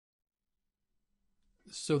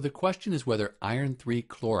So the question is whether iron 3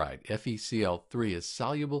 chloride, FeCl3, is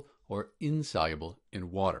soluble or insoluble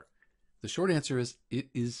in water. The short answer is it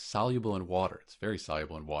is soluble in water. It's very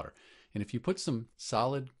soluble in water. And if you put some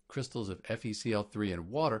solid crystals of FeCl3 in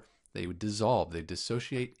water, they would dissolve, they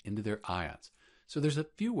dissociate into their ions. So there's a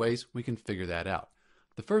few ways we can figure that out.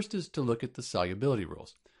 The first is to look at the solubility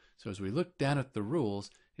rules. So as we look down at the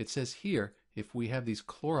rules, it says here, if we have these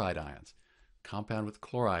chloride ions, compound with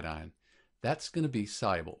chloride ion, that's going to be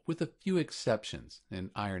soluble with a few exceptions, and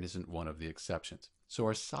iron isn't one of the exceptions. So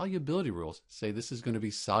our solubility rules say this is going to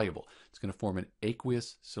be soluble. It's going to form an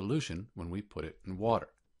aqueous solution when we put it in water.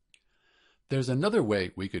 There's another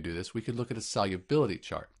way we could do this. We could look at a solubility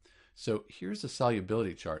chart. So here's a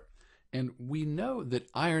solubility chart, and we know that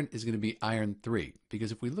iron is going to be iron 3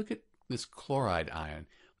 because if we look at this chloride ion,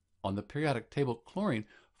 on the periodic table, chlorine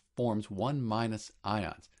forms 1 minus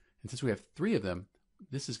ions. And since we have 3 of them,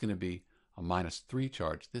 this is going to be a -3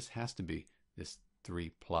 charge. This has to be this 3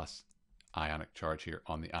 plus ionic charge here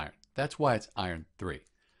on the iron. That's why it's iron 3.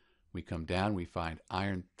 We come down, we find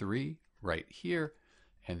iron 3 right here,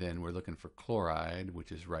 and then we're looking for chloride,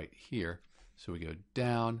 which is right here. So we go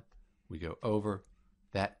down, we go over.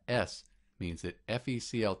 That S means that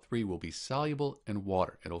FeCl3 will be soluble in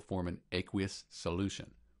water. It'll form an aqueous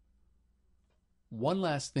solution. One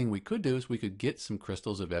last thing we could do is we could get some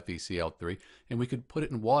crystals of FeCl3 and we could put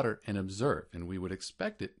it in water and observe, and we would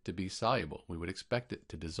expect it to be soluble. We would expect it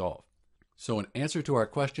to dissolve. So in answer to our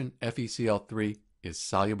question, FeCl3 is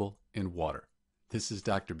soluble in water. This is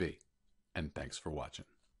Dr. B, and thanks for watching.